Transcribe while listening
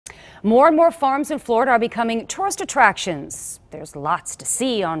More and more farms in Florida are becoming tourist attractions. There's lots to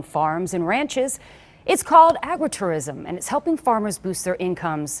see on farms and ranches. It's called agritourism, and it's helping farmers boost their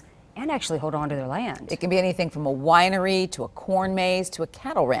incomes and actually hold on to their land. It can be anything from a winery to a corn maze to a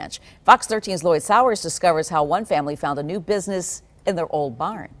cattle ranch. Fox 13's Lloyd Sowers discovers how one family found a new business in their old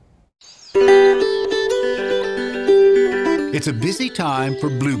barn. It's a busy time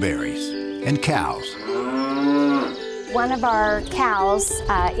for blueberries and cows. One of our cows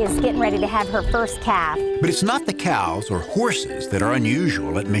is getting ready to have her first calf. But it's not the cows or horses that are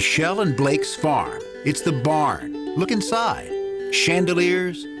unusual at Michelle and Blake's farm. It's the barn. Look inside.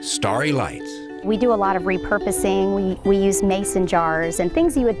 Chandeliers, starry lights. We do a lot of repurposing. We use mason jars and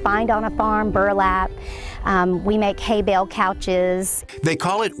things you would find on a farm, burlap. We make hay bale couches. They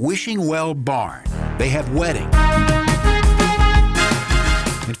call it Wishing Well Barn. They have weddings.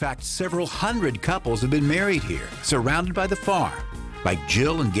 In fact, several hundred couples have been married here, surrounded by the farm, like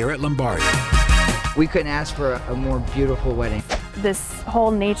Jill and Garrett Lombardi. We couldn't ask for a more beautiful wedding. This whole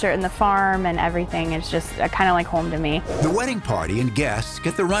nature in the farm and everything is just kind of like home to me. The wedding party and guests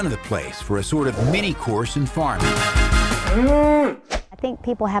get the run of the place for a sort of mini course in farming. I think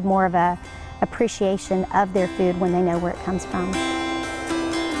people have more of a appreciation of their food when they know where it comes from.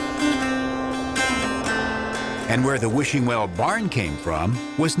 And where the Wishing Well barn came from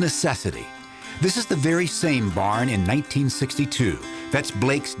was necessity. This is the very same barn in 1962. That's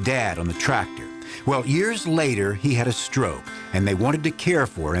Blake's dad on the tractor. Well, years later, he had a stroke, and they wanted to care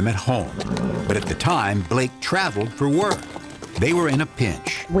for him at home. But at the time, Blake traveled for work. They were in a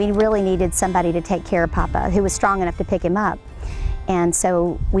pinch. We really needed somebody to take care of Papa who was strong enough to pick him up. And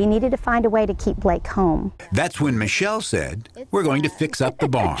so we needed to find a way to keep Blake home. That's when Michelle said, "We're going to fix up the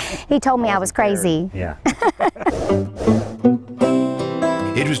barn." He told me I was crazy. Yeah.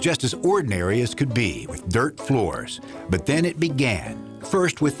 It was just as ordinary as could be, with dirt floors. But then it began,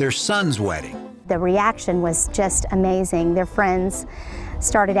 first with their son's wedding. The reaction was just amazing. Their friends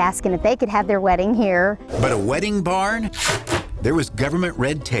started asking if they could have their wedding here. But a wedding barn? There was government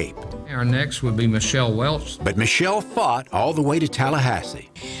red tape. Our next would be Michelle Welch. But Michelle fought all the way to Tallahassee.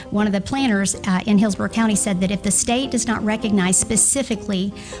 One of the planners in Hillsborough County said that if the state does not recognize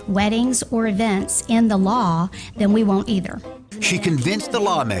specifically weddings or events in the law, then we won't either. She convinced the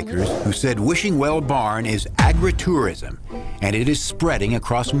lawmakers, who said Wishing Well Barn is agritourism, and it is spreading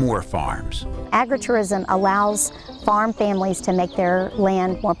across more farms. Agritourism allows farm families to make their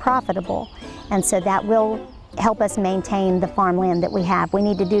land more profitable, and so that will help us maintain the farmland that we have. We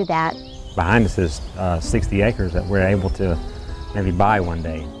need to do that. Behind us is 60 acres that we're able to maybe buy one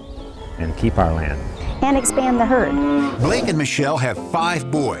day and keep our land. And expand the herd. Blake and Michelle have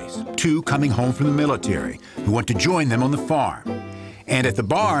 5 boys, 2 coming home from the military, who want to join them on the farm. And at the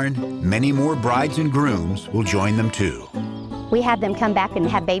barn, many more brides and grooms will join them too. We have them come back and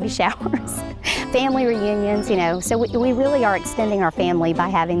have baby showers, family reunions, you know, so we really are extending our family by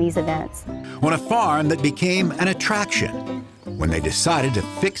having these events. On a farm that became an attraction when they decided to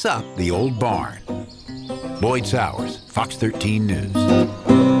fix up the old barn. Lloyd Sowers, Fox 13 News. I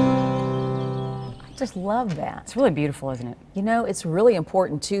just love that. It's really beautiful, isn't it? You know, it's really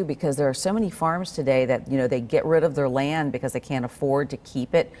important too, because there are so many farms today that, you know, they get rid of their land because they can't afford to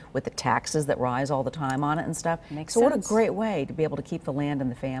keep it with the taxes that rise all the time on it and stuff. Makes sense. What a great way to be able to keep the land in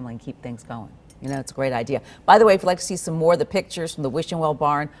the family and keep things going. You know, it's a great idea. By the way, if you'd like to see some more of the pictures from the Wishing Well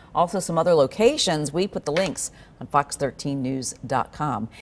barn, also some other locations, we put the links on fox13news.com.